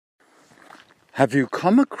Have you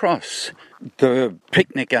come across The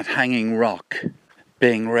Picnic at Hanging Rock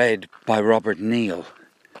being read by Robert Neal?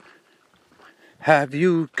 Have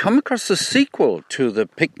you come across the sequel to The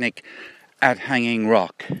Picnic at Hanging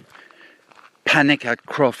Rock, Panic at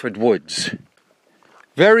Crawford Woods?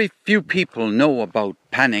 Very few people know about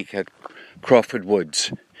Panic at Crawford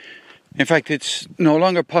Woods. In fact, it's no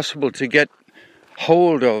longer possible to get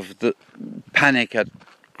hold of the Panic at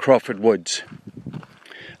Crawford Woods.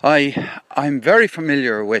 I'm very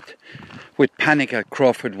familiar with Panic at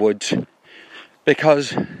Crawford Woods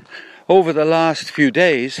because over the last few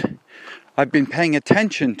days I've been paying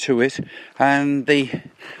attention to it, and the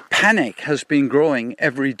panic has been growing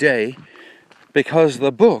every day because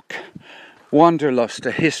the book Wanderlust,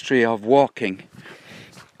 A History of Walking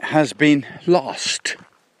has been lost.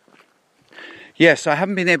 Yes, I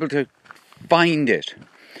haven't been able to find it,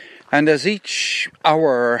 and as each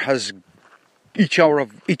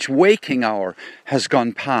waking hour has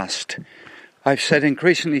gone past, I've said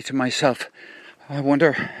increasingly to myself, I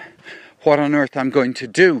wonder what on earth I'm going to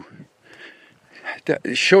do.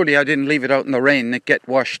 Surely I didn't leave it out in the rain and it get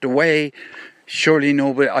washed away. Surely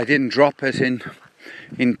I didn't drop it in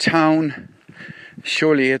town.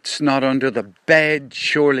 Surely it's not under the bed.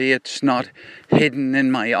 Surely it's not hidden in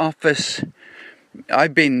my office.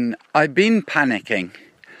 I've been panicking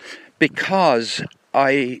because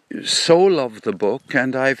I so love the book,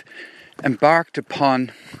 and I've embarked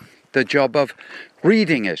upon the job of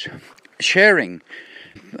reading it, sharing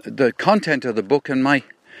the content of the book and the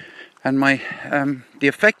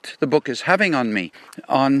effect the book is having on me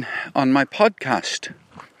on my podcast.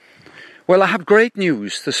 Well, I have great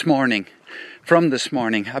news this morning.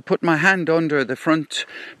 I put my hand under the front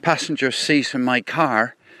passenger seat in my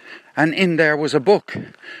car, and in there was a book.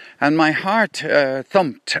 And my heart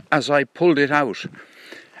thumped as I pulled it out.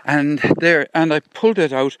 And I pulled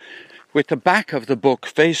it out with the back of the book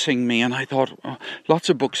facing me, and I thought, lots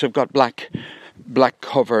of books have got black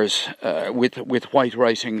covers with white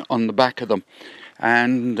writing on the back of them,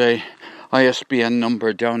 and the ISBN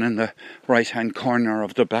number down in the right-hand corner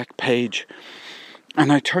of the back page.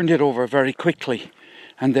 And I turned it over very quickly,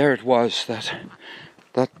 and there it was, that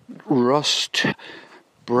rust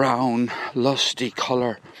brown, lusty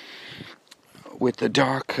colour with the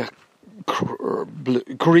dark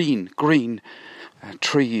green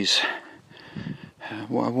trees. A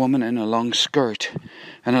woman in a long skirt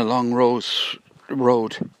and a long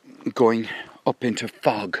road going up into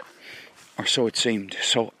fog, or so it seemed.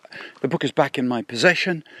 So the book is back in my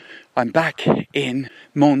possession. I'm back in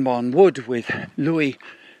Moanbawn Wood with Louis,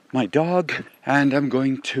 my dog, and I'm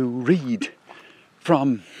going to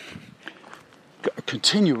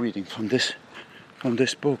continue reading from this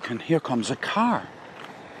book. And here comes a car.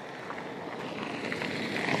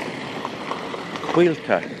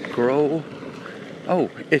 Quilta Grow. Oh,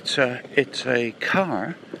 it's a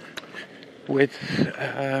car with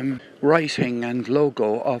writing and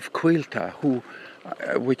logo of Quilta,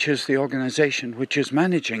 which is the organisation which is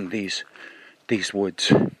managing these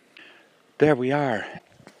woods. There we are.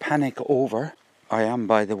 Panic over. I am,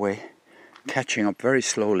 by the way, catching up very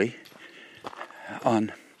slowly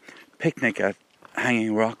on Picnic at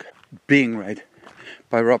Hanging Rock, being read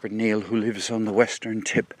by Robert Neal, who lives on the western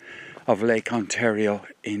tip of Lake Ontario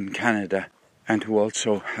in Canada, and who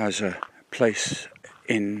also has a place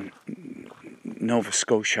in Nova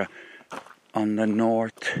Scotia on the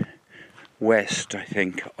northwest, I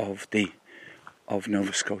think, of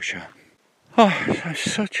Nova Scotia. Oh,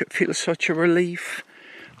 it feels such a relief.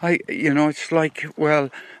 It's like, well,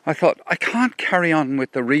 I thought I can't carry on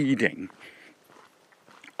with the reading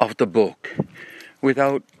of the book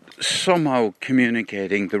without somehow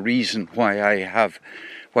communicating the reason why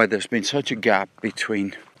there's been such a gap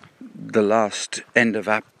between the last end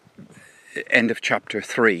of chapter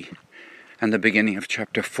 3 and the beginning of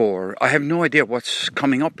chapter 4. I have no idea what's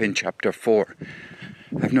coming up in chapter 4.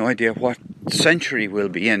 I have no idea what century we'll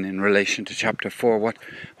be in relation to chapter 4. What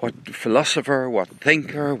philosopher, what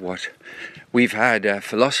thinker, we've had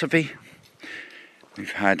philosophy.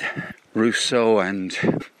 We've had Rousseau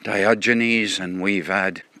and Diogenes, and we've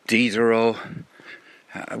had Diderot.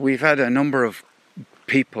 We've had a number of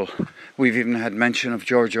people. We've even had mention of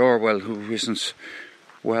George Orwell, who's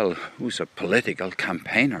a political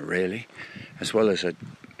campaigner, really, as well as a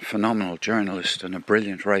phenomenal journalist and a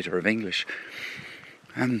brilliant writer of English.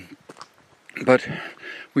 But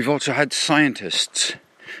we've also had scientists,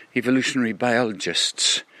 evolutionary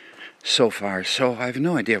biologists, so far. So I have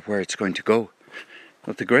no idea where it's going to go.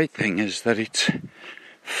 But the great thing is that it's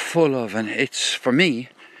full of, and it's, for me,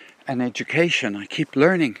 an education. I keep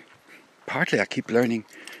learning. Partly I keep learning,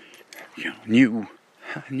 new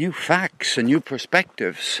new facts and new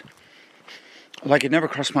perspectives. Like, it never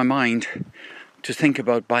crossed my mind to think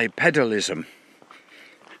about bipedalism. In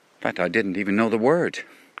fact, I didn't even know the word.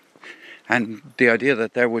 And the idea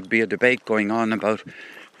that there would be a debate going on about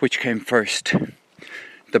which came first,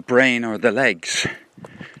 the brain or the legs.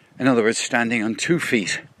 In other words, standing on 2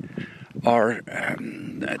 feet, or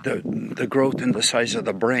the growth in the size of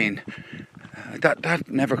the brain. That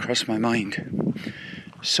never crossed my mind.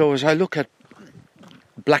 So as I look at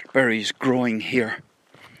blackberries growing here,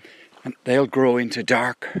 and they'll grow into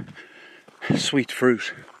dark, sweet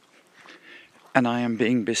fruit, and I am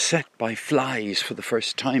being beset by flies for the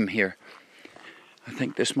first time here. I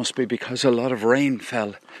think this must be because a lot of rain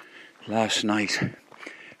fell last night.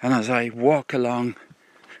 And as I walk along,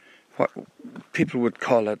 what people would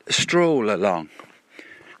call it, stroll along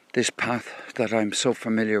this path that I'm so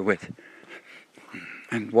familiar with,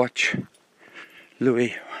 and watch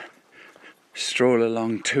Louis stroll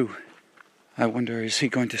along too, I wonder, is he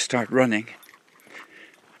going to start running?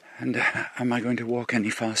 And am I going to walk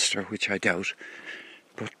any faster, which I doubt.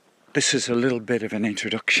 But this is a little bit of an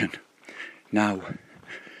introduction now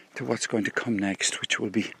to what's going to come next, which will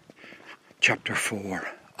be chapter 4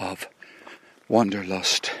 of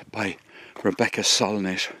Wanderlust by Rebecca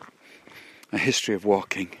Solnit, A History of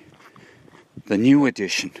Walking, the new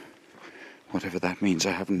edition, whatever that means.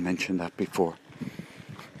 I haven't mentioned that before.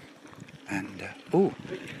 And, oh,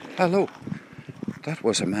 hello. That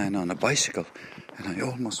was a man on a bicycle, and I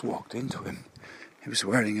almost walked into him. He was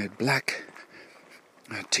wearing a black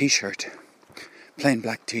t-shirt, plain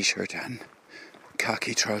black t-shirt, and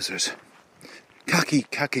khaki trousers,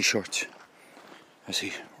 khaki shorts, as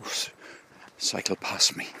he cycled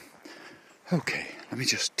past me. Okay, let me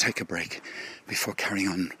just take a break before carrying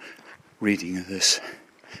on reading this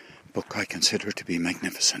book I consider to be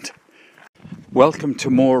magnificent. Welcome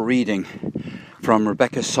to more reading from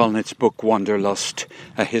Rebecca Solnit's book Wanderlust,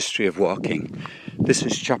 A History of Walking. This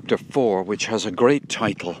is chapter 4, which has a great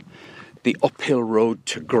title, The Uphill Road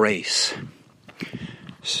to Grace,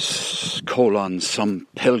 some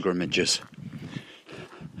pilgrimages.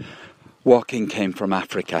 Walking came from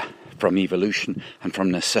Africa, from evolution and from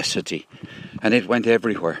necessity, and it went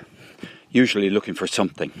everywhere, usually looking for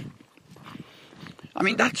something. I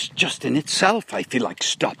mean, that's just in itself, I feel like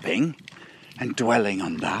stopping and dwelling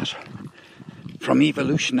on that. From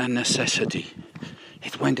evolution and necessity,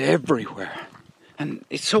 it went everywhere. And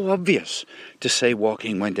it's so obvious to say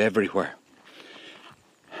walking went everywhere.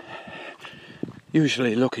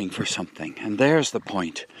 Usually looking for something. And there's the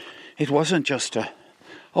point. It wasn't just a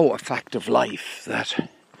fact of life that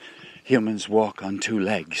humans walk on 2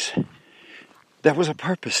 legs. There was a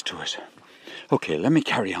purpose to it. Okay, let me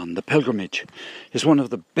carry on. The pilgrimage is one of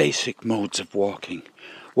the basic modes of walking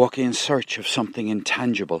in search of something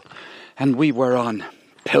intangible. And we were on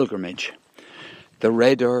pilgrimage. The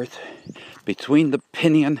red earth between the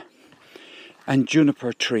pinyon and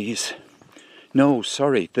juniper trees.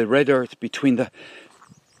 The red earth between the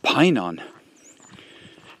pinon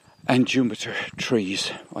and juniper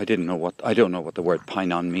trees. I don't know what the word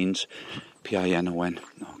pinon means. Pinon.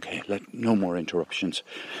 Okay, no more interruptions.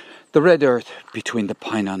 The red earth between the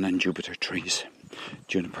pinon and juniper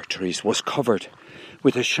trees was covered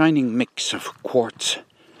with a shining mix of quartz,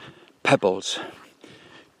 pebbles,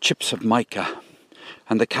 chips of mica,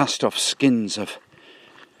 and the cast-off skins of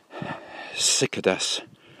cicadas,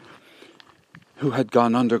 who had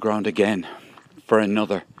gone underground again for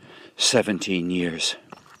another 17 years.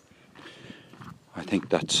 I think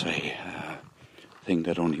that's a thing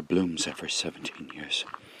that only blooms every 17 years.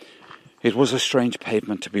 It was a strange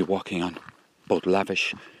pavement to be walking on, both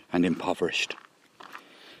lavish and impoverished.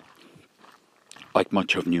 Like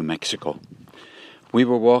much of New Mexico. We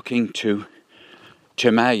were walking to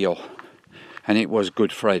Chimayo, and it was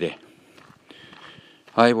Good Friday.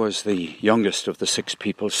 I was the youngest of the 6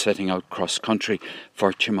 people setting out cross-country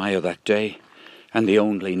for Chimayo that day, and the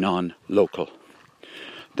only non-local.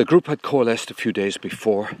 The group had coalesced a few days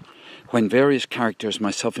before, when various characters,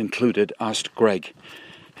 myself included, asked Greg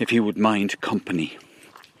if he would mind company.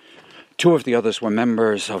 2 of the others were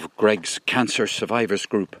members of Greg's cancer survivors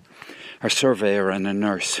group, a surveyor and a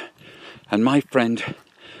nurse, and my friend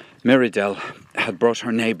Miridel had brought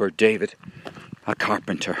her neighbour David, a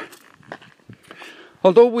carpenter.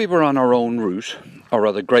 Although we were on our own route, or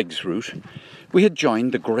rather Greg's route, we had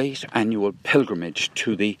joined the great annual pilgrimage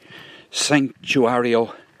to the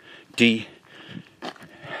Santuario di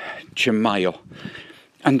Chimayo,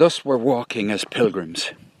 and thus were walking as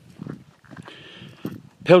pilgrims.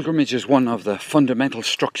 Pilgrimage is one of the fundamental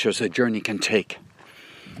structures a journey can take.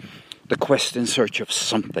 The quest in search of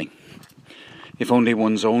something, if only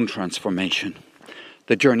one's own transformation,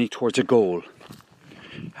 the journey towards a goal.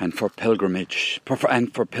 And for pilgrims,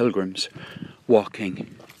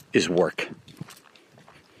 walking is work.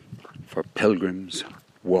 For pilgrims,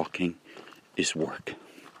 walking is work.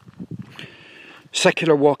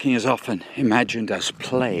 Secular walking is often imagined as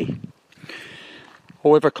play,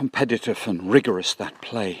 however competitive and rigorous that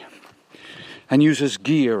play, and uses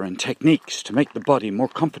gear and techniques to make the body more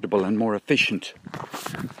comfortable and more efficient.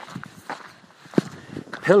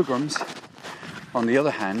 Pilgrims, on the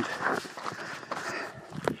other hand,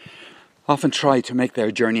 often try to make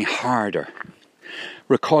their journey harder,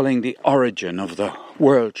 recalling the origin of the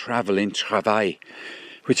word travel in travail,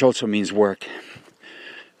 which also means work,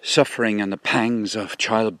 suffering and the pangs of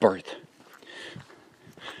childbirth.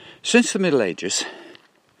 Since the Middle Ages,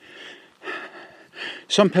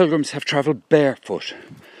 some pilgrims have travelled barefoot,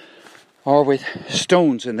 or with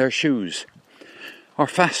stones in their shoes, or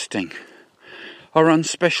fasting, or on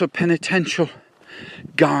special penitential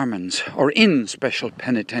garments, or in special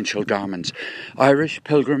penitential garments. Irish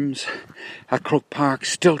pilgrims at Croke Park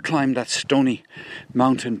still climb that stony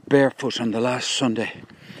mountain barefoot on the last Sunday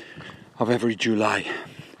of every July.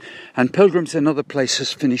 And pilgrims in other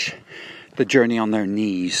places finish the journey on their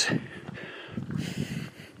knees.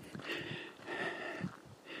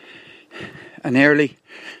 An early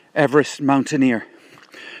Everest mountaineer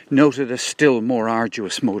noted a still more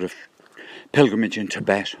arduous mode of pilgrimage in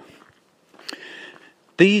Tibet.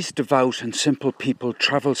 These devout and simple people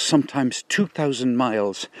travel sometimes 2,000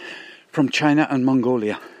 miles from China and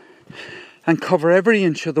Mongolia and cover every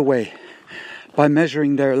inch of the way by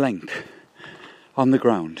measuring their length on the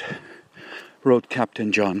ground, wrote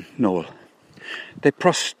Captain John Noel. They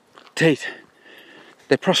prostrate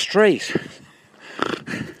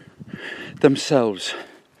themselves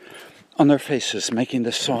on their faces, marking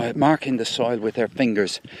the soil with their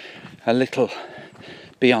fingers a little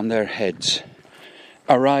beyond their heads.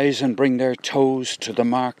 Arise and bring their toes to the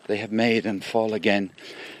mark they have made and fall again,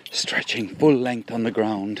 stretching full length on the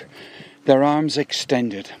ground, their arms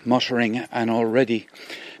extended, muttering an already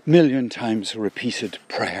million times repeated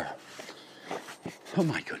prayer. Oh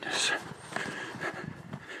my goodness.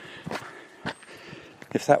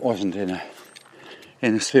 If that wasn't in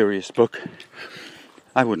a serious book,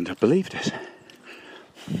 I wouldn't have believed it.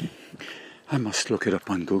 I must look it up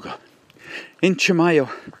on Google. In Chimayo,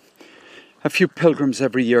 a few pilgrims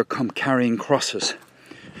every year come carrying crosses,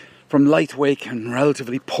 from lightweight and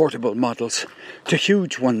relatively portable models to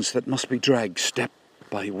huge ones that must be dragged step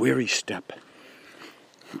by weary step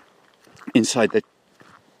inside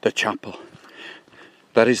the chapel.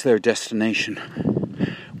 That is their destination.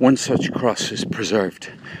 One such cross is preserved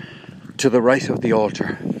to the right of the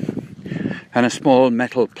altar, and a small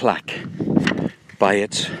metal plaque by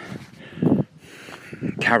its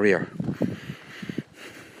carrier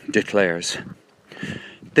declares,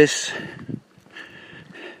 "This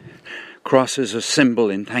cross is a symbol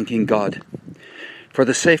in thanking God for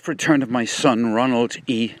the safe return of my son, Ronald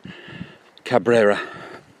E. Cabrera,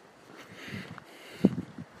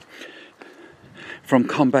 from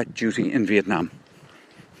combat duty in Vietnam.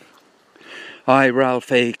 I,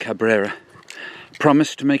 Ralph A. Cabrera,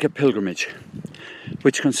 promised to make a pilgrimage,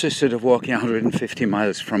 which consisted of walking 150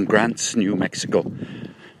 miles from Grants, New Mexico,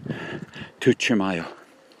 to Chimayo.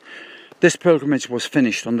 This pilgrimage was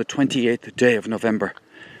finished on the 28th day of November,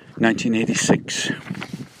 1986.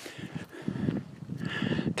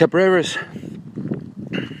 Cabrera's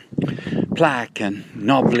plaque and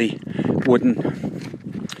knobbly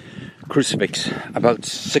wooden crucifix, about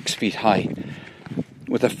 6 feet high,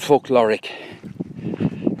 with a folkloric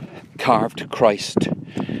carved Christ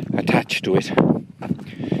attached to it,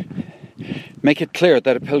 make it clear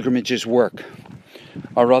that a pilgrimage is work,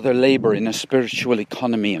 or rather labour in a spiritual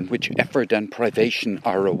economy in which effort and privation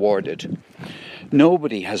are rewarded.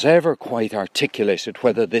 Nobody has ever quite articulated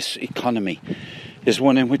whether this economy is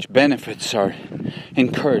one in which benefits are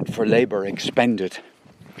incurred for labour expended,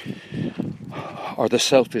 or the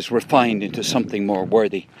self is refined into something more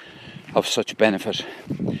worthy of such benefit.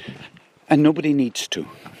 And nobody needs to.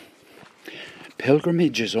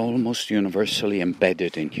 Pilgrimage is almost universally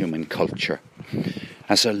embedded in human culture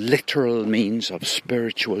as a literal means of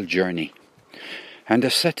spiritual journey, and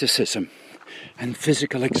asceticism and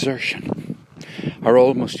physical exertion are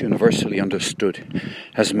almost universally understood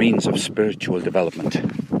as means of spiritual development.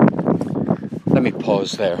 Let me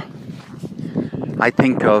pause there. I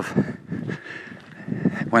think of,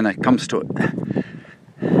 when it comes to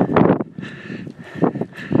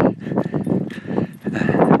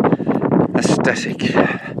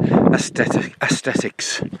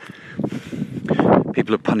aesthetics,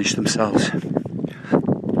 people who punish themselves,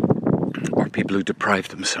 or people who deprive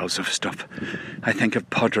themselves of stuff. I think of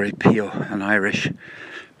Padre Pio, an Irish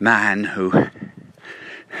man who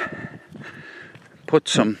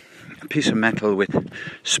put a piece of metal with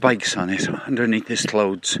spikes on it underneath his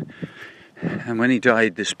clothes. And when he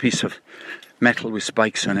died, this piece of metal with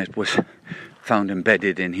spikes on it was found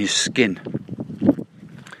embedded in his skin.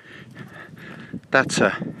 That's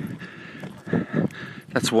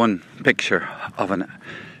one picture of an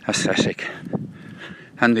ascetic.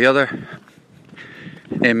 And the other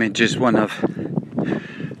image is one of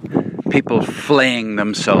people flaying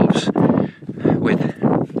themselves with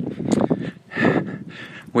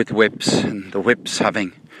whips, and the whips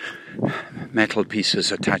having metal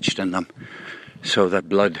pieces attached in them, so that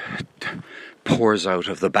blood pours out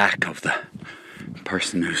of the back of the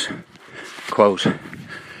person whose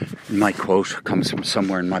my quote comes from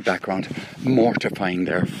somewhere in my background, mortifying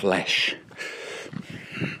their flesh.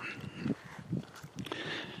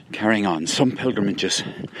 Carrying on, some pilgrimages,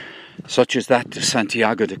 such as that to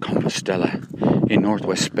Santiago de Compostela in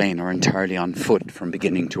northwest Spain, are entirely on foot from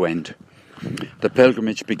beginning to end. The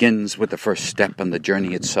pilgrimage begins with the first step, and the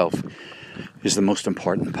journey itself is the most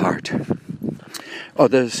important part.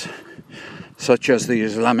 Others, such as the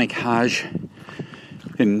Islamic Hajj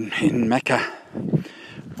in Mecca,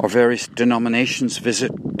 or various denominations'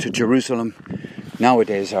 visit to Jerusalem,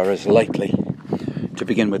 nowadays are as likely to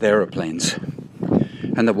begin with aeroplanes,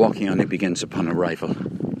 and the walking only begins upon arrival.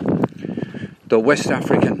 Though West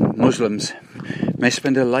African Muslims may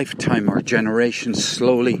spend a lifetime or generations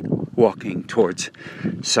slowly walking towards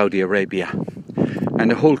Saudi Arabia,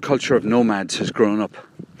 and a whole culture of nomads has grown up,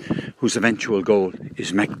 whose eventual goal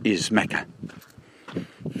is Mecca.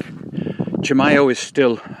 Chimayo is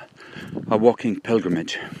still a walking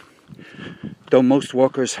pilgrimage, though most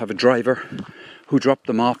walkers have a driver who drop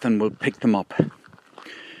them off and will pick them up.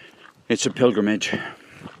 It's a pilgrimage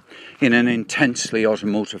in an intensely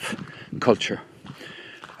automotive culture,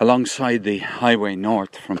 alongside the highway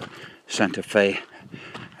north from Santa Fe,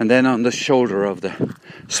 and then on the shoulder of the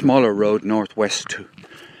smaller road northwest to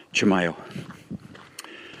Chimayo.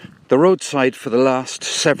 The roadside for the last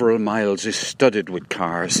several miles is studded with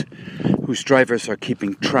cars whose drivers are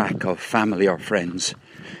keeping track of family or friends,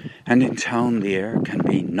 and in town the air can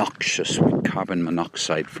be noxious with carbon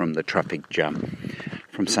monoxide from the traffic jam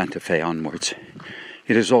from Santa Fe onwards.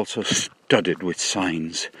 It is also studded with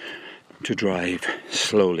signs to drive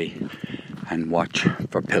slowly and watch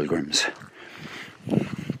for pilgrims.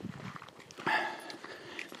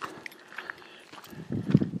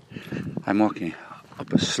 I'm walking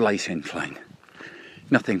up a slight incline,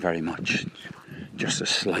 nothing very much, just a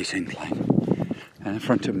slight incline, and in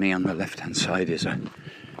front of me on the left hand side is a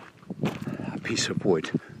piece of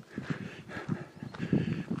wood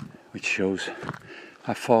which shows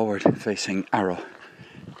a forward facing arrow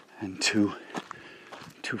and two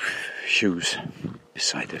shoes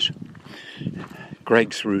beside it.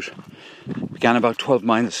 Greg's route began about 12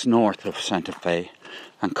 miles north of Santa Fe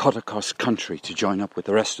and cut across country to join up with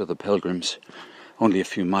the rest of the pilgrims only a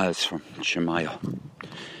few miles from Chimayo.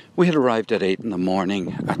 We had arrived at 8 in the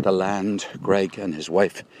morning at the land Greg and his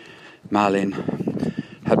wife Malin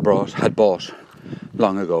had bought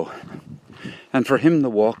long ago, and for him the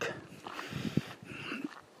walk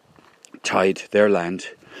tied their land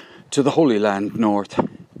to the Holy Land north,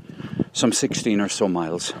 some 16 or so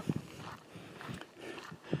miles.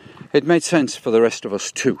 It made sense for the rest of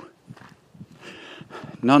us too.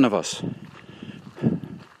 None of us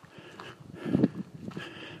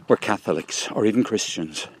were Catholics or even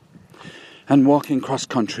Christians, and walking cross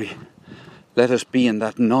country let us be in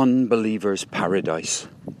that non-believer's paradise.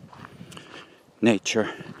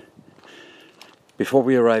 Nature. Before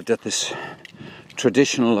we arrived at this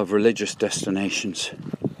traditional of religious destinations,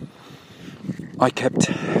 I kept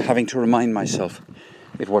having to remind myself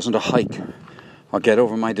it wasn't a hike or get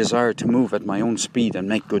over my desire to move at my own speed and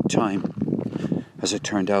make good time. As it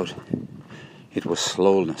turned out, it was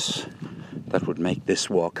slowness that would make this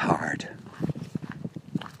walk hard.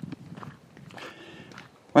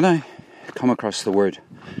 When I come across the word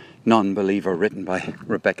non-believer written by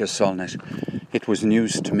Rebecca Solnit, it was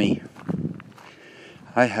news to me.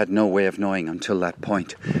 I had no way of knowing until that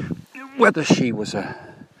point whether she was a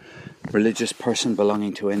religious person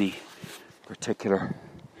belonging to any particular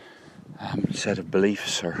set of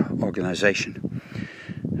beliefs or organisation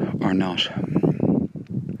or not.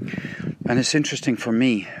 And it's interesting for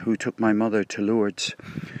me, who took my mother to Lourdes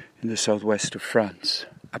in the southwest of France,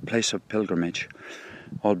 a place of pilgrimage,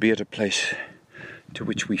 albeit a place to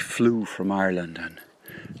which we flew from Ireland and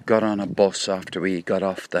got on a bus after we got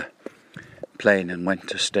off the plane and went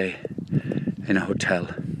to stay in a hotel.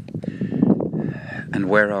 and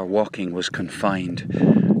where our walking was confined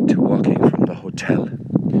to walking from the hotel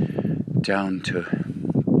down to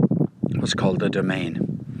what's called the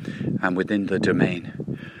Domain, and within the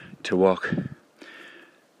Domain to walk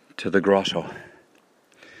to the grotto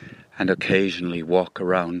and occasionally walk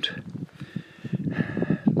around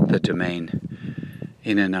the Domain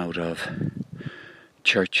in and out of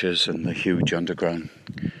churches and the huge underground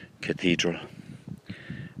cathedral,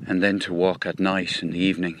 and then to walk at night in the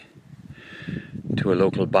evening to a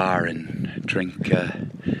local bar and drink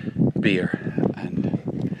beer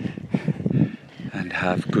and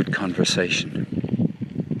have good conversation.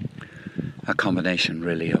 A combination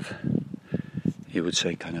really of, you would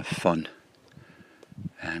say, kind of fun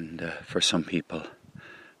and for some people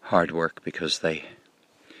hard work, because they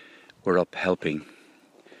were up helping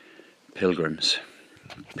pilgrims,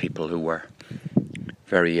 people who were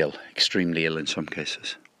very ill, extremely ill in some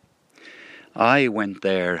cases. I went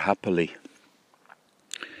there happily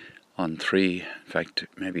on 3, in fact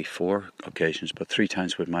maybe 4 occasions, but 3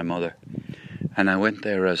 times with my mother. And I went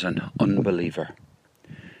there as an unbeliever.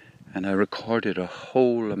 And I recorded a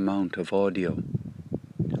whole amount of audio,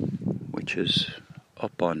 which is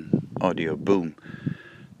up on Audio Boom.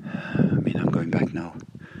 I mean, I'm going back now,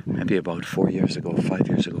 maybe about 4 years ago, 5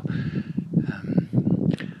 years ago.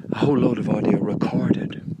 A whole load of audio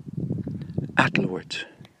recorded at Lourdes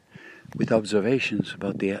with observations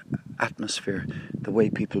about the atmosphere, the way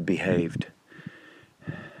people behaved,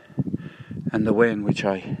 and the way in which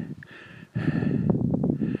I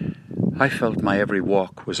felt my every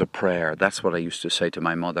walk was a prayer. That's what I used to say to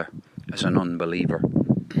my mother as an unbeliever.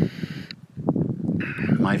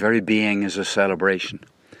 My very being is a celebration.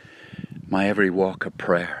 My every walk a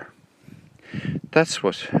prayer. That's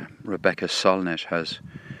what Rebecca Solnit has.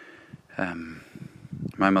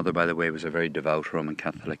 My mother, by the way, was a very devout Roman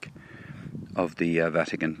Catholic of the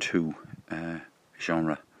Vatican II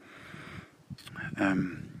genre.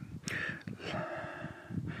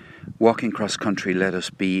 Walking cross country let us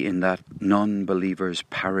be in that non-believer's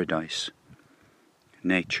paradise,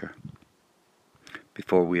 nature,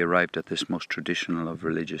 before we arrived at this most traditional of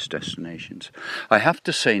religious destinations. I have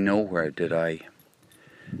to say, nowhere did I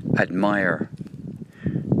admire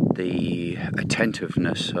the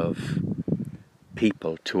attentiveness of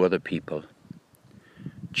people to other people,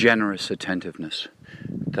 generous attentiveness,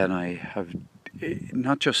 than I have,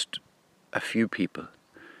 not just a few people,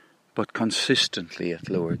 but consistently at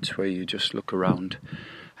Lourdes, where you just look around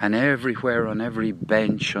and everywhere, on every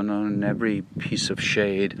bench, on every piece of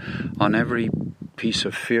shade, on every piece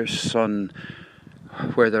of fierce sun,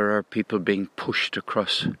 where there are people being pushed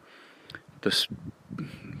across the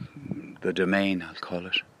Domain, I'll call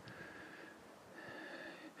it.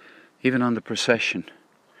 Even on the procession,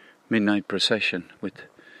 midnight procession with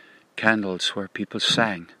candles where people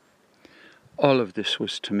sang. All of this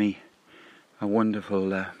was to me a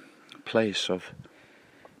wonderful place of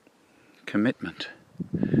commitment,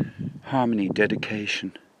 harmony,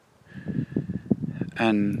 dedication,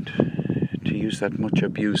 and, to use that much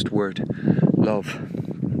abused word, love.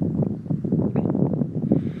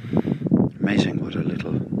 Amazing what a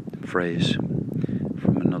little phrase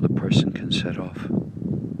from another person can set off.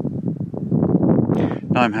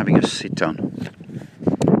 Now I'm having a sit down.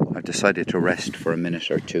 I've decided to rest for a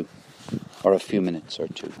minute or two, or a few minutes or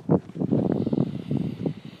two.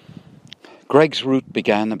 Greg's route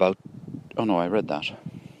began about... Oh no, I read that.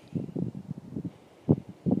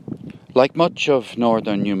 Like much of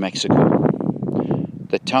northern New Mexico,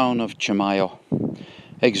 the town of Chimayo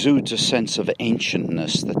exudes a sense of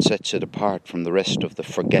ancientness that sets it apart from the rest of the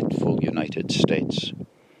forgetful United States.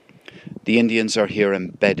 The Indians are here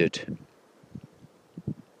embedded.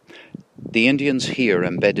 The Indians here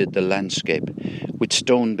embedded the landscape with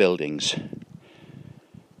stone buildings,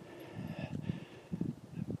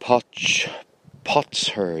 potsherds,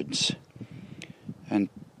 and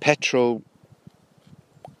petroglyphs.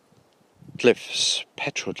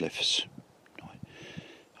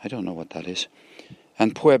 I don't know what that is.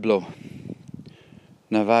 And Pueblo,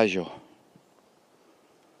 Navajo,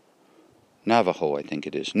 I think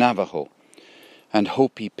it is, Navajo, and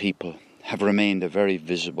Hopi people have remained a very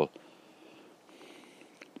visible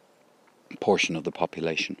portion of the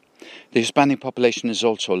population. The Hispanic population is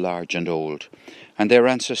also large and old, and their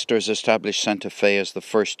ancestors established Santa Fe as the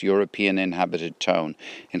first European inhabited town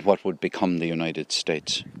in what would become the United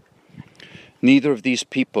States. Neither of these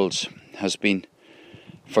peoples has been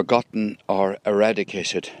forgotten or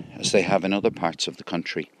eradicated as they have in other parts of the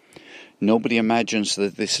country. Nobody imagines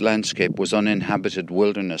that this landscape was uninhabited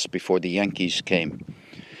wilderness before the Yankees came.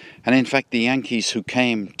 And in fact, the Yankees who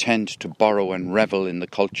came tend to borrow and revel in the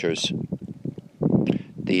cultures,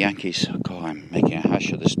 the Yankees, I'm making a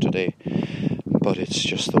hash of this today, but it's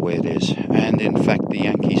just the way it is. And in fact, the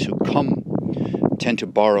Yankees who come tend to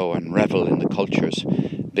borrow and revel in the cultures,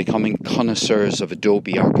 becoming connoisseurs of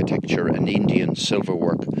adobe architecture and Indian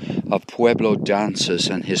silverwork, of Pueblo dances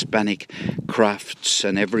and Hispanic crafts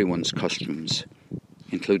and everyone's customs,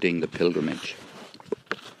 including the pilgrimage.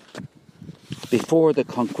 Before the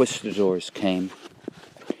conquistadors came,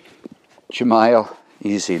 Chimayo,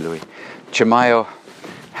 easy Louis, Chimayo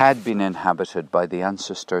had been inhabited by the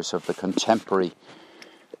ancestors of the contemporary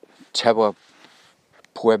Tewa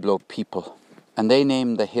Pueblo people, and they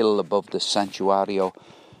named the hill above the Santuario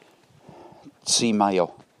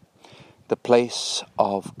Tzimmayo, the place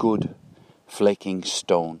of good flaking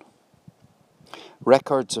stone.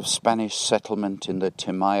 Records of Spanish settlement in the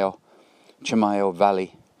Chimayo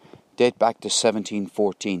Valley date back to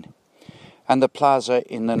 1714, and the plaza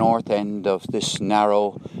in the north end of this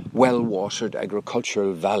narrow, well-watered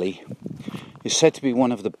agricultural valley is said to be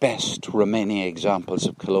one of the best remaining examples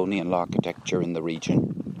of colonial architecture in the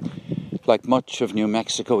region. Like much of New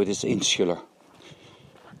Mexico, it is insular.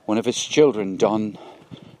 One of its children, Don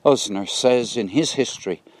Usner, says in his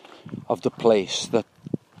history of the place that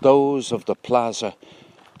those of the plaza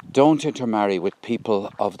don't intermarry with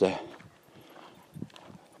people of the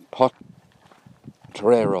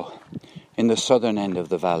Potrero in the southern end of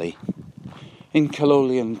the valley. In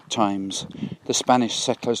colonial times, the Spanish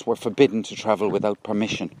settlers were forbidden to travel without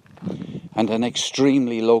permission, and an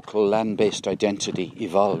extremely local land-based identity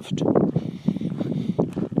evolved.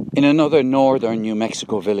 In another northern New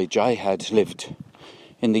Mexico village I had lived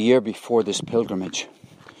in the year before this pilgrimage,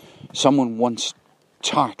 someone once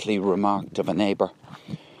tartly remarked of a neighbour,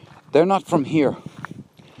 "They're not from here.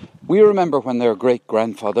 We remember when their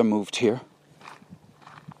great-grandfather moved here."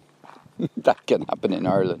 That can happen in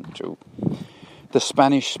Ireland too. The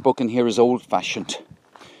Spanish spoken here is old-fashioned,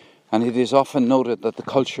 and it is often noted that the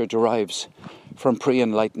culture derives from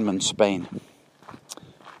pre-Enlightenment Spain.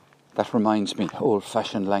 That reminds me,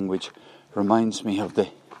 old-fashioned language reminds me of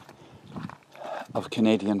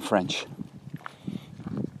Canadian French,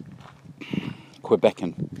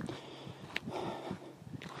 Quebecan.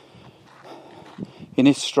 In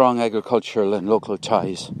its strong agricultural and local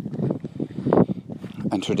ties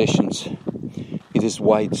and traditions, it is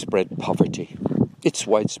widespread poverty. Its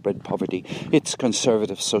widespread poverty, its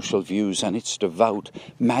conservative social views, and its devout,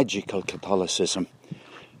 magical Catholicism.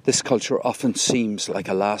 This culture often seems like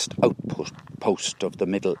a last outpost of the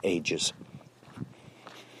Middle Ages.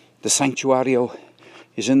 The Santuario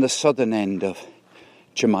is in the southern end of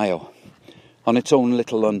Chimayo, on its own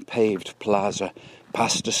little unpaved plaza,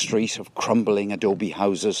 past a street of crumbling adobe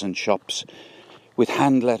houses and shops, with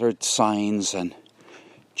hand-lettered signs and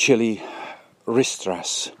chili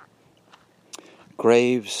ristras.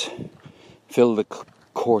 Graves fill the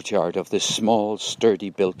courtyard of this small,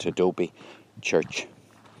 sturdy-built adobe church.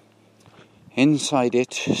 Inside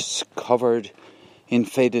it is covered in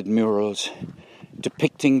faded murals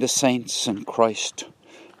depicting the saints and Christ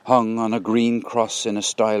hung on a green cross in a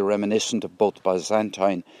style reminiscent of both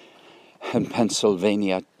Byzantine and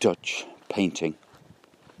Pennsylvania Dutch painting.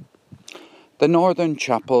 The northern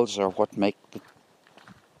chapels are what make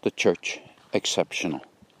the church exceptional.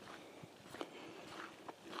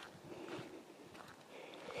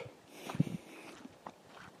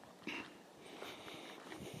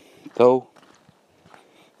 Though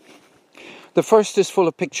the first is full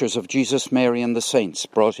of pictures of Jesus, Mary and the saints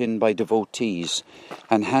brought in by devotees,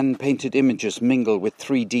 and hand-painted images mingle with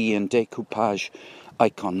 3D and decoupage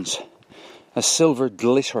icons. A silver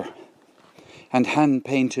glitter and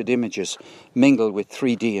hand-painted images mingle with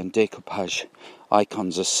 3D and decoupage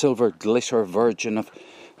icons. A silver glitter Virgin of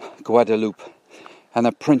Guadalupe and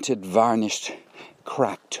a printed, varnished,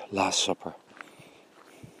 cracked Last Supper.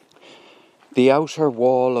 The outer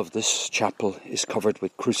wall of this chapel is covered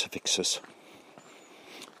with crucifixes,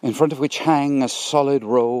 in front of which hang a solid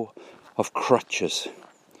row of crutches,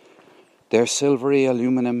 their silvery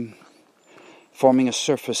aluminum forming a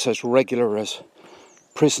surface as regular as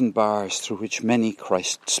prison bars through which many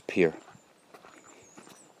Christs peer.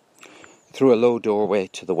 Through a low doorway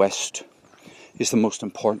to the west is the most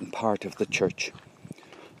important part of the church,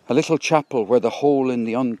 a little chapel where the hole in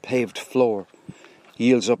the unpaved floor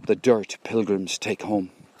yields up the dirt pilgrims take home.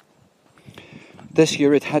 This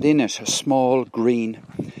year it had in it a small green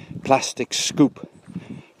plastic scoop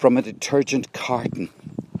from a detergent carton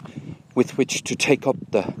with which to take up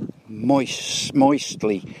the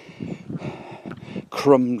moistly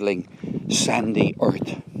crumbling sandy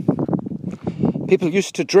earth. People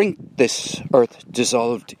used to drink this earth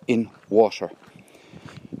dissolved in water,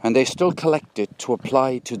 And they still collect it to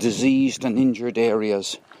apply to diseased and injured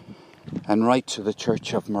areas and write to the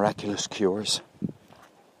Church of Miraculous Cures.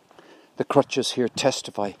 The crutches here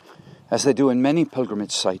testify, as they do in many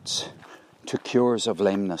pilgrimage sites, to cures of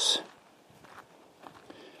lameness.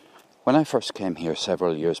 When I first came here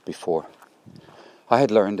several years before, I had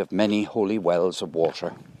learned of many holy wells of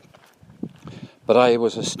water, but I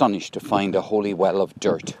was astonished to find a holy well of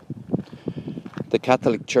dirt. The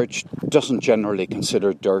Catholic Church doesn't generally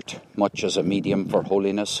consider dirt much as a medium for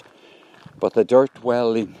holiness, but the dirt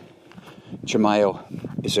well in Chimayo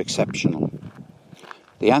is exceptional.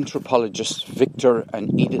 The anthropologists Victor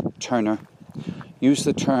and Edith Turner use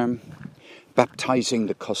the term baptizing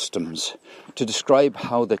the customs to describe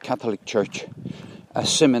how the Catholic Church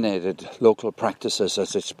assimilated local practices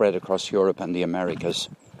as it spread across Europe and the Americas,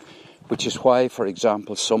 which is why, for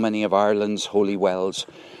example, so many of Ireland's holy wells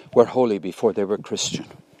were holy before they were Christian.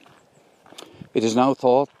 It is now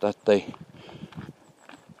thought that the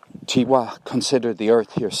Tiwa considered the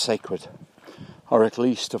earth here sacred, or at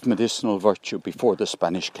least of medicinal virtue, before the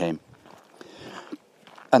Spanish came,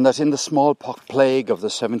 and that in the smallpox plague of the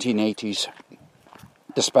 1780s,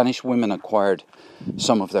 the Spanish women acquired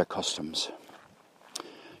some of their customs.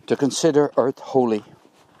 To consider earth holy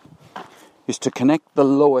is to connect the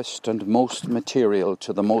lowest and most material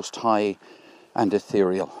to the most high and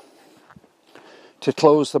ethereal, to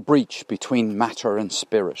close the breach between matter and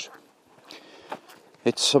spirit.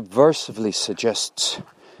 It subversively suggests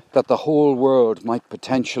that the whole world might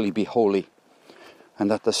potentially be holy,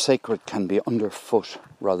 and that the sacred can be underfoot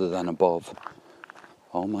rather than above.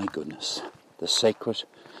 Oh my goodness, the sacred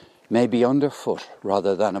may be underfoot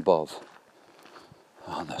rather than above.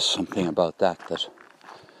 Oh, there's something about that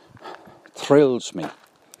thrills me.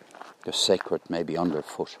 The sacred may be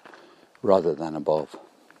underfoot rather than above.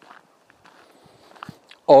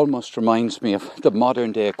 Almost reminds me of the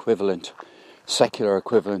modern day equivalent, secular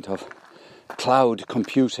equivalent of cloud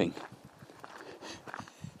computing,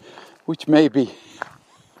 which may be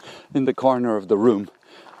in the corner of the room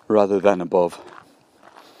rather than above.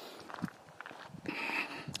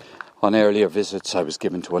 On earlier visits, I was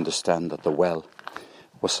given to understand that the well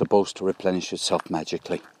was supposed to replenish itself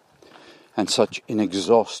magically, and such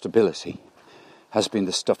inexhaustibility has been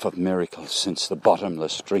the stuff of miracles since the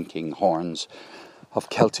bottomless drinking horns of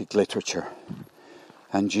Celtic literature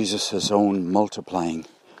and Jesus' own multiplying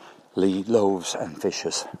loaves and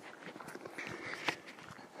fishes.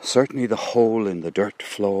 Certainly the hole in the dirt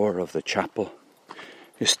floor of the chapel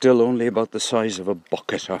is still only about the size of a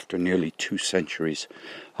bucket after nearly 2 centuries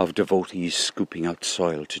of devotees scooping out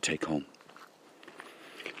soil to take home.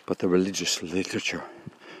 But the religious literature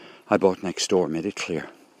I bought next door made it clear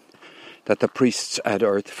that the priests add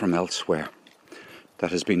earth from elsewhere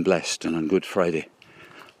that has been blessed, and on Good Friday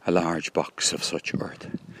a large box of such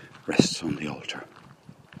earth rests on the altar.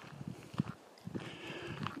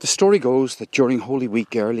 The story goes that during Holy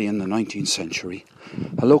Week early in the 19th century,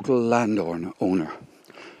 a local landowner,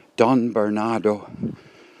 Don Bernardo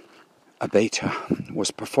Abeta, was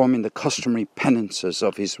performing the customary penances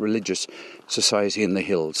of his religious society in the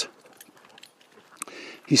hills.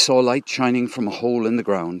 He saw light shining from a hole in the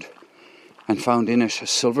ground and found in it a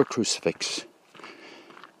silver crucifix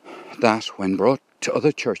that, when brought to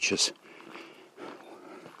other churches,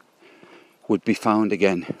 would be found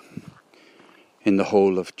again in the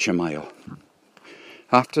hole of Chimayo.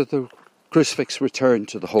 After the crucifix returned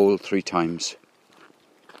to the hole 3 times,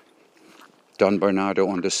 Don Bernardo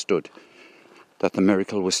understood that the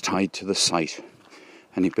miracle was tied to the site,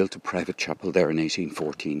 and he built a private chapel there in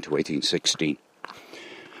 1814 to 1816.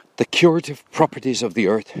 The curative properties of the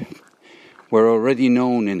earth were already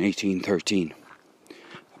known in 1813.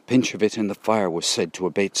 A pinch of it in the fire was said to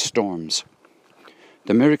abate storms.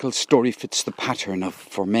 The miracle story fits the pattern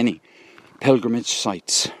for many pilgrimage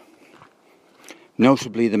sites,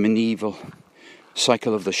 notably the medieval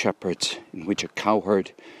cycle of the shepherds, in which a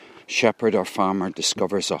cowherd, shepherd or farmer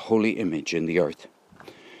discovers a holy image in the earth,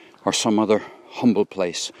 or some other humble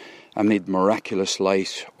place amid miraculous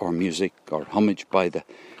light or music or homage by the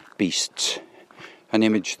beasts, an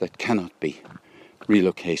image that cannot be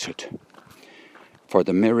relocated. For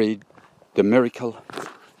the miracle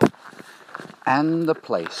and the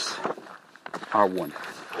place are one.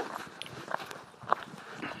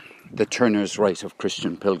 The Turner's rite of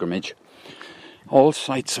Christian pilgrimage. All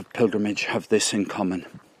sites of pilgrimage have this in common.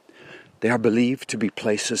 They are believed to be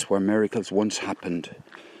places where miracles once happened,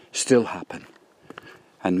 still happen,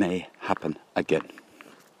 and may happen again.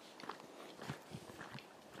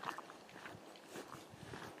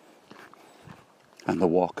 And the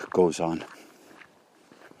walk goes on.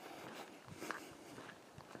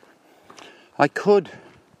 I could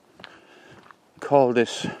call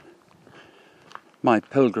this my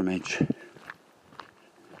pilgrimage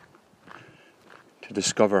to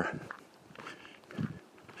discover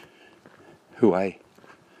who I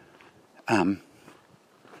am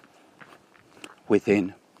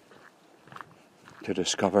within, to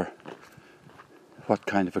discover what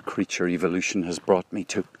kind of a creature evolution has brought me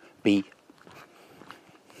to be,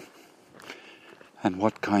 and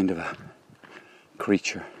what kind of a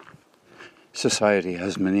creature society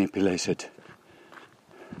has manipulated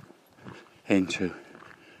into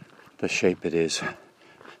the shape it is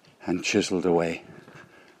and chiseled away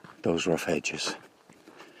those rough edges,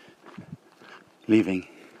 leaving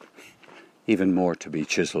even more to be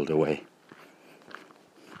chiseled away.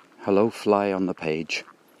 Hello, fly on the page.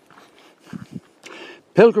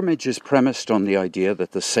 Pilgrimage is premised on the idea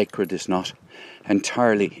that the sacred is not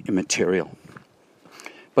entirely immaterial,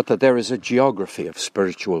 but that there is a geography of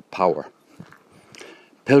spiritual power.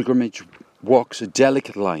 Pilgrimage walks a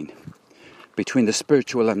delicate line between the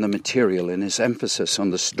spiritual and the material in its emphasis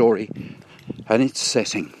on the story and its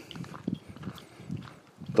setting,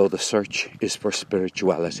 though the search is for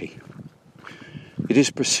spirituality. It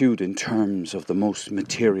is pursued in terms of the most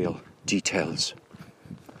material details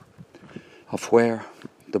of where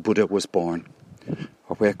the Buddha was born,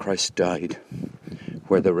 or where Christ died,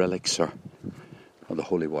 where the relics are, or the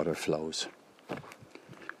holy water flows.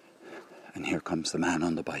 And here comes the man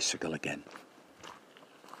on the bicycle again.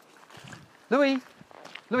 Louis,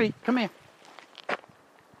 come here.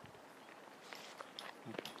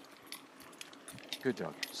 Good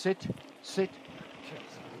dog. Sit.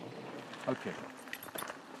 Okay.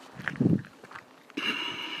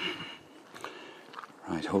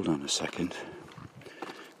 Right, hold on a second.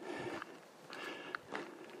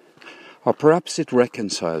 Or perhaps it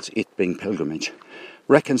being pilgrimage,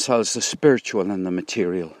 reconciles the spiritual and the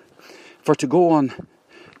material. For to go on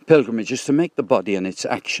pilgrimage is to make the body and its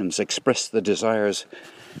actions express the desires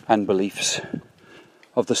and beliefs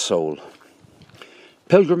of the soul.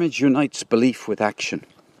 Pilgrimage unites belief with action,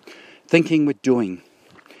 thinking with doing,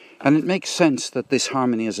 and it makes sense that this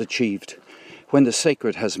harmony is achieved when the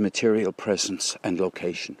sacred has material presence and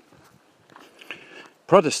location.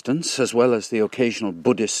 Protestants, as well as the occasional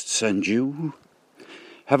Buddhists and Jew,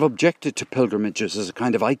 have objected to pilgrimages as a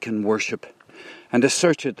kind of icon worship and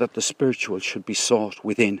asserted that the spiritual should be sought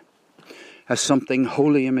within as something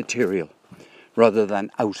wholly immaterial rather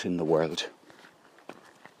than out in the world.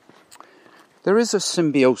 There is a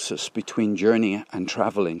symbiosis between journey and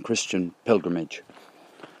travel in Christian pilgrimage,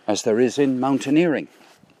 as there is in mountaineering.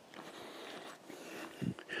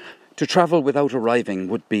 To travel without arriving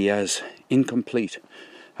would be as incomplete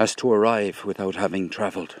as to arrive without having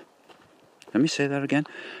travelled. Let me say that again.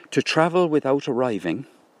 To travel without arriving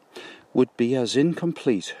would be as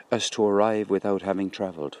incomplete as to arrive without having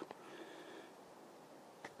travelled.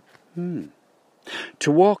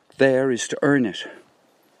 To walk there is to earn it,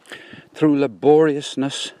 through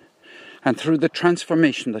laboriousness and through the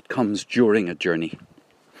transformation that comes during a journey.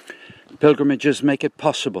 Pilgrimages make it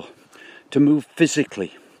possible to move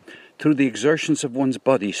physically through the exertions of one's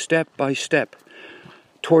body, step by step,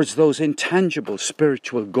 towards those intangible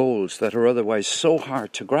spiritual goals that are otherwise so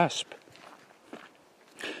hard to grasp.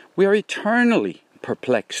 We are eternally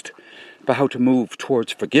perplexed by how to move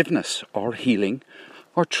towards forgiveness or healing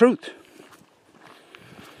or truth.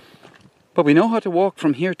 But we know how to walk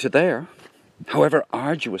from here to there, however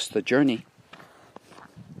arduous the journey.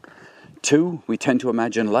 2, we tend to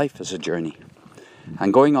imagine life as a journey,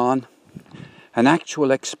 and going on, an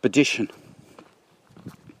actual expedition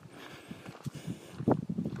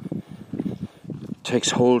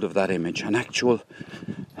takes hold of that image. An actual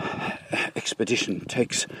expedition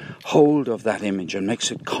takes hold of that image and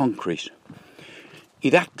makes it concrete.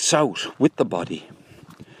 It acts out with the body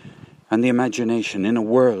and the imagination in a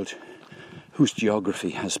world whose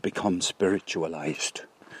geography has become spiritualized.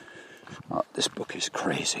 Oh, this book is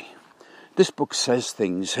crazy. This book says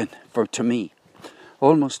things, to me,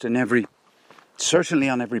 almost certainly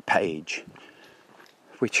on every page,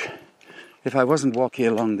 which, if I wasn't walking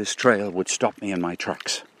along this trail, would stop me in my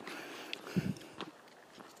tracks.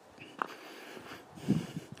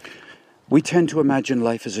 We tend to imagine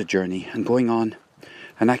life as a journey, and going on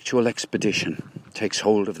an actual expedition takes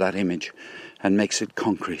hold of that image and makes it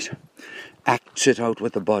concrete, acts it out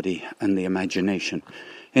with the body and the imagination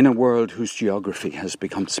in a world whose geography has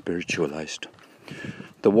become spiritualized.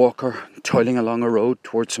 The walker, toiling along a road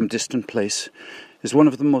towards some distant place, is one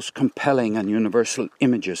of the most compelling and universal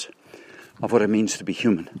images of what it means to be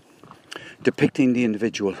human, depicting the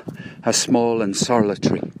individual as small and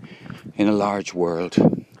solitary in a large world,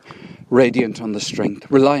 reliant on the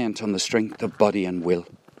strength of body and will.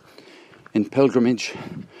 In pilgrimage,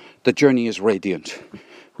 the journey is radiant,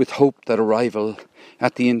 with hope that arrival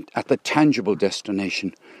at the tangible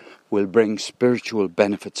destination will bring spiritual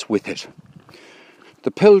benefits with it.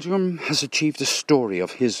 The pilgrim has achieved a story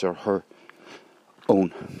of his or her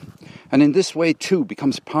own, and in this way too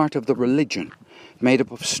becomes part of the religion made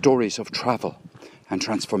up of stories of travel and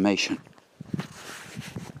transformation.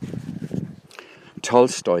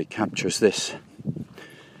 Tolstoy captures this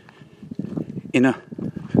in a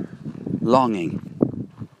longing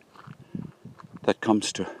that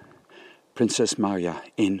comes to Princess Marya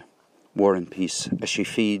in War and Peace as she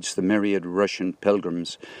feeds the myriad Russian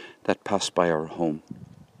pilgrims that pass by her home.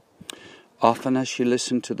 Often as she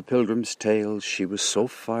listened to the pilgrims' tales, she was so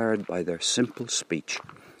fired by their simple speech,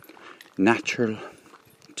 natural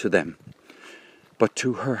to them, but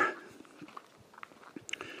to her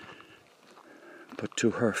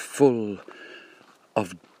full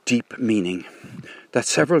of deep meaning, that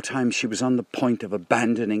several times she was on the point of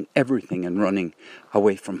abandoning everything and running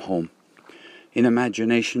away from home. In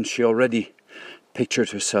imagination, she already pictured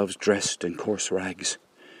herself dressed in coarse rags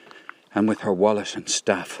and with her wallet and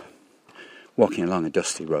staff, walking along a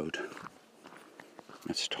dusty road.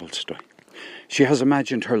 That's Tolstoy. She has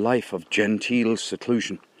imagined her life of genteel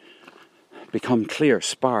seclusion become clear,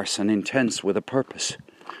 sparse and intense with a purpose.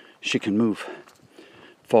 She can move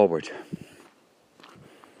forward.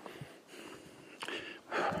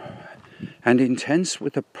 And intense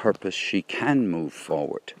with a purpose, she can move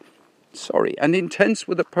forward. And intense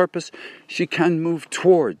with a purpose, she can move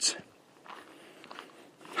towards.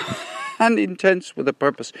 And intense with a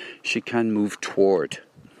purpose, she can move toward.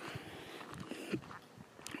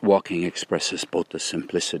 Walking expresses both the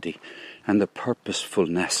simplicity and the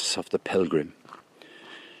purposefulness of the pilgrim.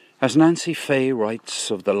 As Nancy Fay writes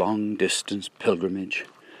of the long-distance pilgrimage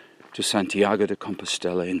to Santiago de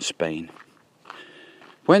Compostela in Spain,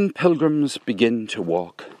 when pilgrims begin to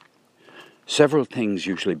walk, several things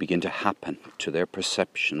usually begin to happen to their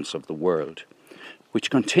perceptions of the world,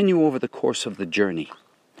 which continue over the course of the journey.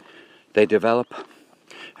 They develop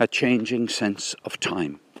a changing sense of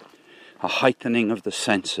time, a heightening of the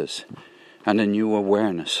senses, and a new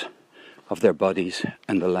awareness of their bodies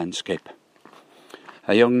and the landscape.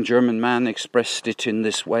 A young German man expressed it in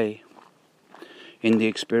this way: in the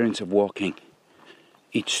experience of walking,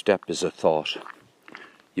 each step is a thought.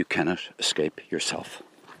 You cannot escape yourself.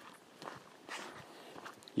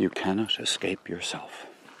 You cannot escape yourself.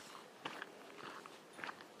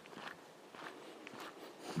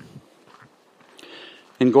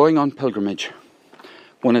 In going on pilgrimage,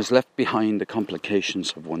 one has left behind the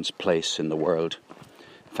complications of one's place in the world,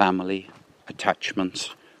 family,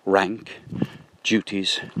 attachments, rank,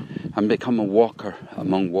 duties, and become a walker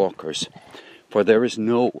among walkers, for there is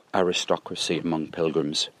no aristocracy among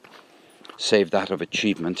pilgrims, save that of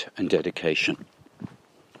achievement and dedication.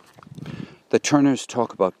 The Turners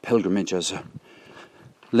talk about pilgrimage as a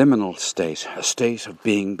liminal state, a state of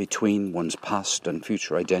being between one's past and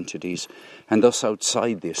future identities, and thus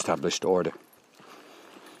outside the established order,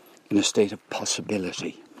 in a state of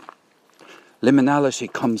possibility.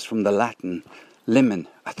 Liminality comes from the Latin limen,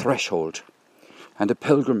 a threshold, and a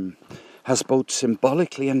pilgrim has both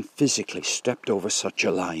symbolically and physically stepped over such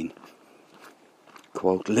a line.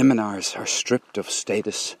 Quote, liminars are stripped of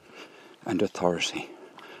status and authority,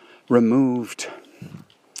 removed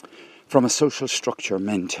from a social structure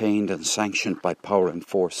maintained and sanctioned by power and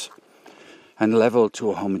force, and levelled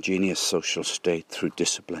to a homogeneous social state through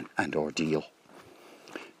discipline and ordeal.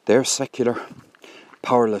 Their secular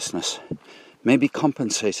powerlessness may be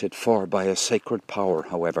compensated for by a sacred power,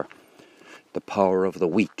 however, the power of the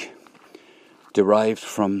weak, derived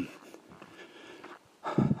from,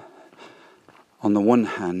 on the one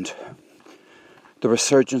hand, the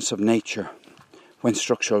resurgence of nature when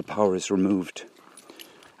structural power is removed,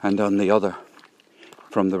 and on the other,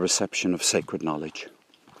 from the reception of sacred knowledge.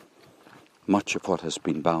 Much of what has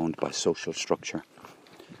been bound by social structure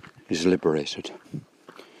is liberated,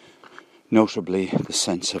 notably the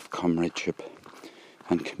sense of comradeship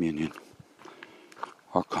and communion,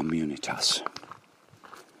 or communitas.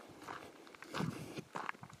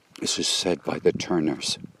 This is said by the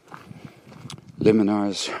Turners.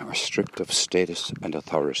 Liminars are stripped of status and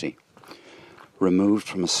authority, removed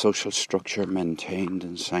from a social structure maintained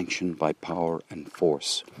and sanctioned by power and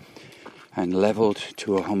force, and levelled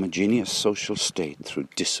to a homogeneous social state through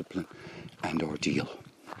discipline and ordeal.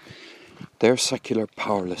 Their secular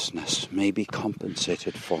powerlessness may be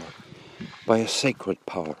compensated for by a sacred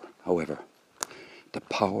power, however, the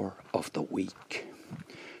power of the weak,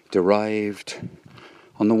 derived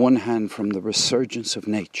on the one hand from the resurgence of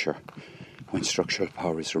nature when structural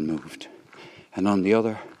power is removed, and on the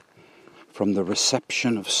other from the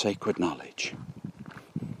reception of sacred knowledge,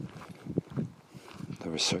 the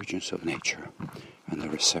resurgence of nature and the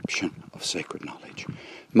reception of sacred knowledge.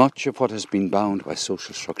 Much of what has been bound by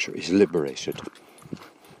social structure is liberated,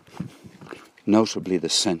 notably the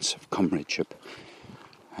sense of comradeship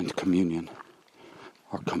and communion,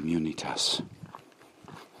 or communitas.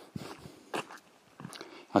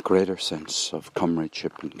 A greater sense of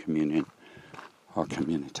comradeship and communion, or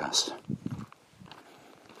communitas.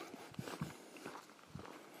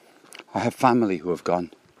 I have family who have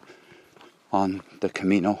gone on the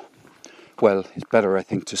Camino. Well, it's better, I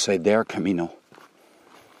think, to say their Camino.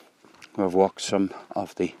 Who have walked some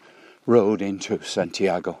of the road into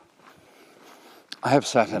Santiago. I have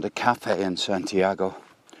sat at a cafe in Santiago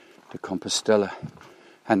de Compostela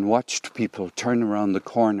and watched people turn around the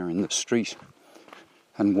corner in the street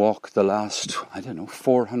and walk the last,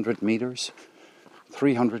 400 meters,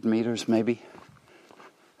 300 meters maybe,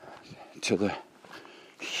 to the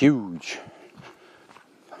huge,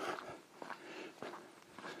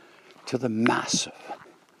 to the massive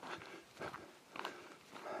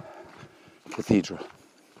cathedral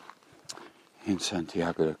in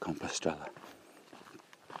Santiago de Compostela.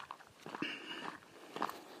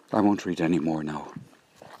 I won't read any more now.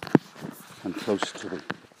 I'm close to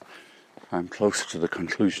the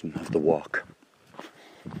conclusion of the walk.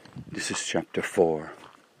 This is chapter 4.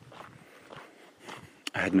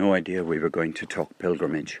 I had no idea we were going to talk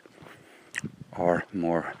pilgrimage, or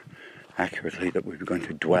more accurately, that we were going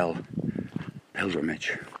to dwell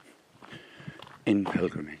pilgrimage, in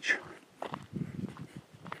pilgrimage.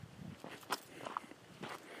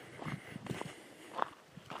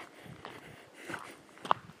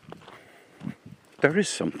 There is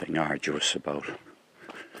something arduous about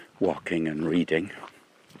walking and reading.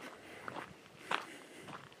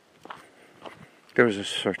 There is a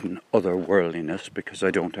certain otherworldliness because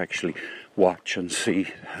I don't actually watch and see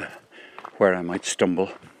where I might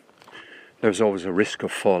stumble. There's always a risk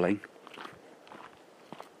of falling.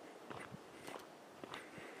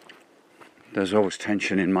 There's always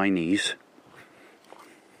tension in my knees.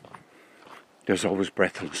 There's always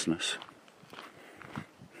breathlessness.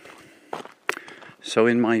 So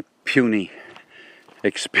in my puny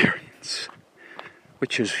experience,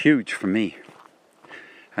 which is huge for me,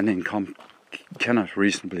 and cannot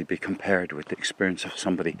reasonably be compared with the experience of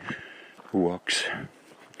somebody who walks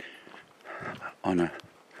on a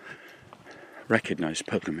recognized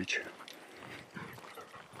pilgrimage.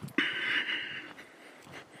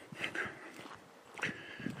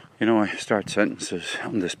 I start sentences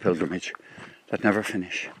on this pilgrimage that never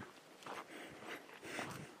finish.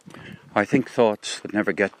 I think thoughts that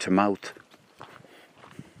never get to mouth.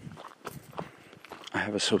 I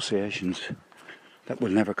have associations that will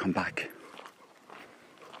never come back.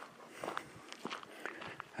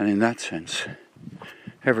 And in that sense,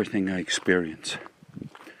 everything I experience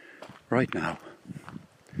right now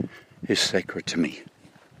is sacred to me.